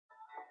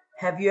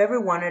Have you ever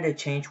wanted to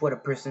change what a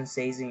person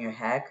says in your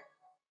hack?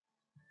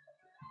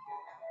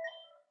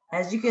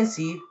 As you can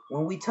see,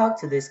 when we talk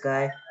to this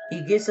guy,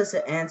 he gives us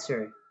an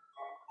answer.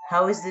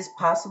 How is this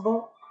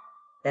possible?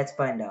 Let's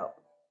find out.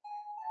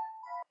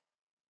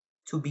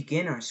 To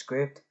begin our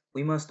script,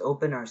 we must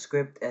open our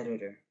script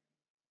editor.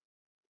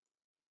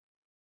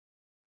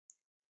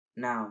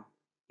 Now,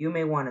 you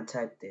may want to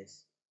type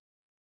this.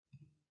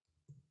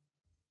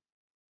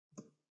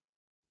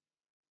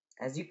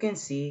 As you can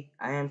see,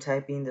 I am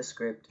typing the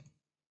script.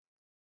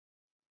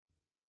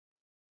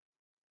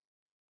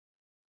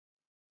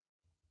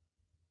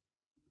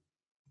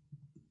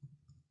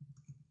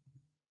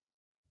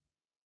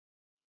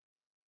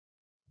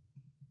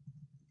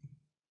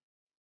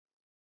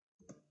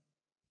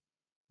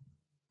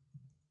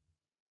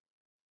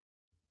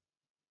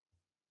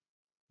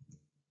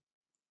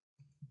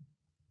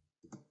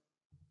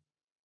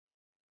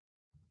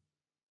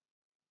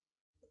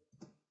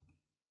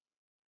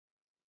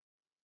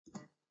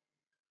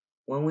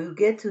 When we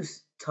get to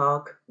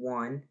talk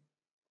 1,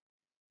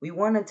 we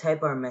want to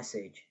type our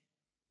message.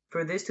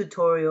 For this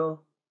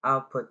tutorial, I'll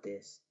put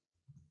this.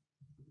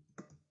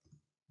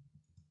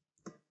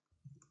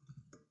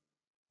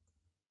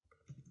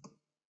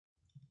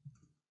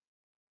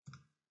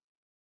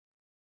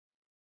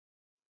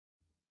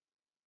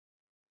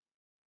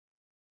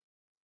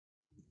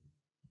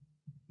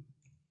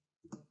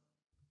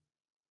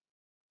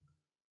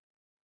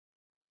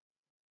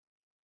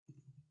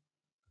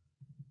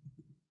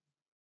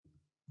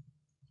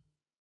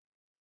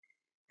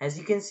 As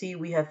you can see,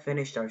 we have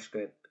finished our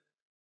script.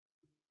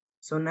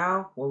 So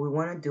now what we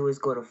want to do is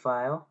go to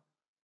File,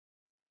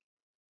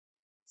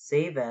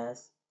 Save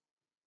As,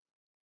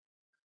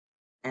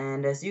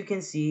 and as you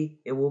can see,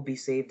 it will be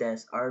saved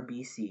as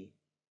RBC.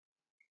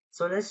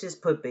 So let's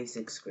just put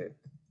basic script.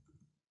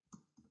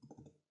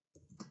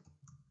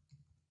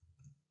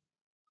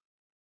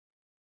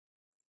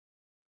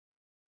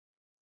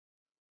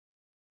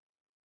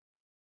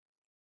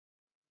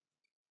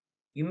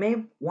 You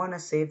may want to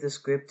save the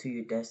script to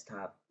your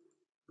desktop.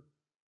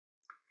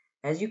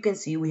 As you can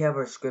see, we have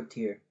our script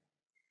here.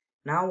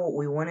 Now what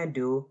we want to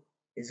do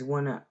is we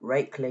want to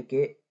right click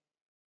it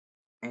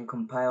and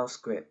compile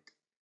script.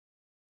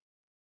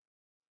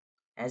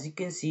 As you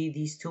can see,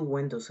 these two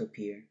windows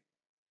appear.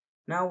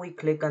 Now we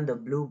click on the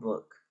blue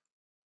book.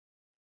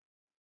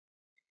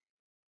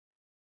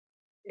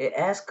 It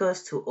asks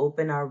us to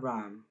open our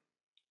ROM.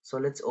 So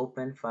let's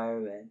open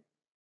FireRed.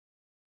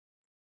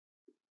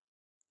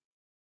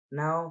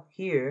 Now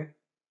here,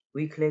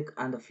 we click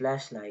on the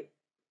flashlight.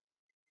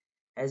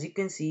 As you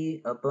can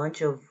see, a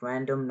bunch of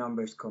random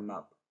numbers come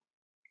up.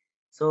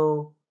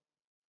 So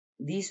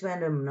these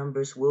random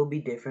numbers will be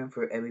different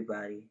for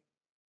everybody.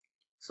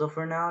 So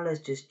for now,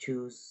 let's just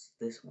choose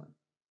this one.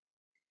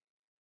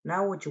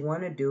 Now what you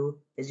want to do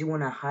is you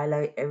want to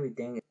highlight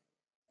everything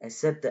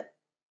except the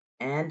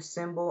AND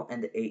symbol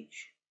and the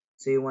H.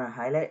 So you want to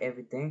highlight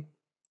everything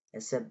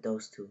except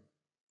those two.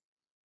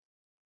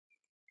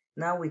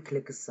 Now we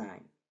click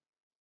Assign.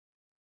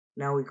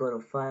 Now we go to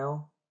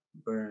File,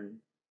 Burn.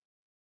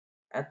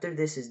 After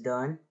this is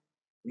done,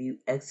 we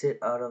exit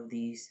out of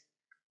these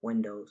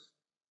windows.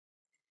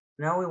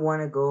 Now we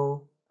want to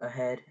go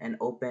ahead and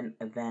open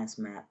Advanced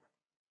Map.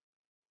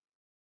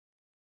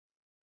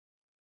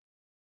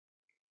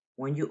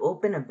 When you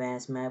open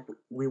Advanced Map,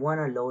 we want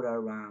to load our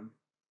ROM.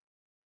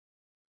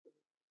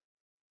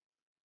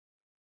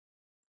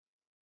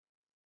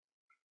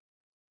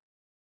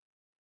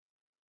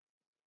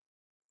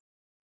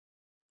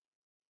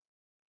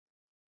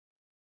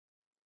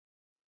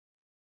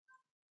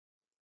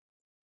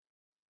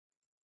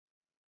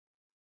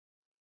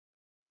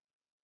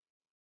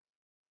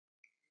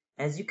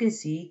 As you can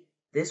see,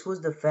 this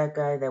was the fat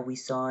guy that we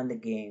saw in the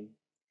game.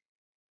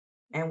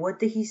 And what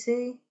did he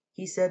say?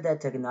 He said that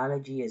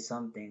technology is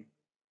something.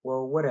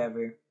 Well,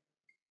 whatever.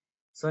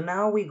 So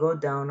now we go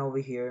down over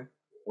here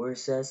where it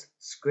says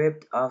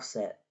script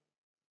offset.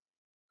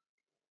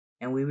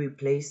 And we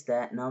replace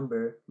that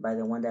number by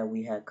the one that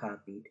we had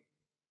copied.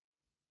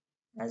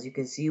 As you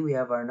can see, we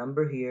have our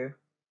number here.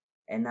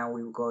 And now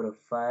we will go to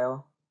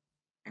File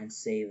and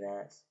Save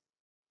As.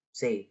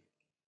 Save.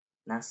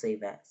 Not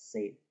Save As.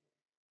 Save.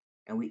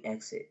 And we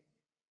exit.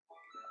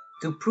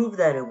 To prove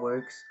that it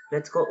works,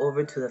 let's go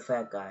over to the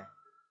fat guy.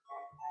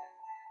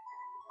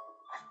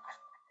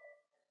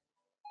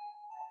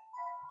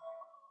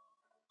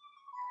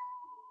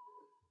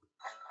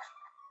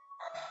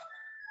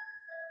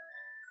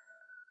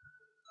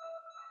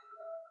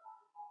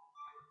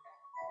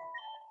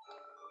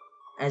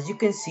 As you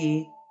can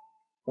see,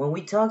 when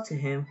we talk to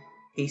him,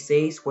 he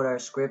says what our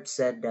script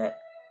said that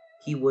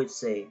he would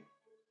say.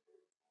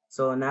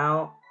 So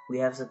now we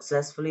have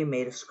successfully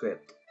made a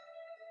script.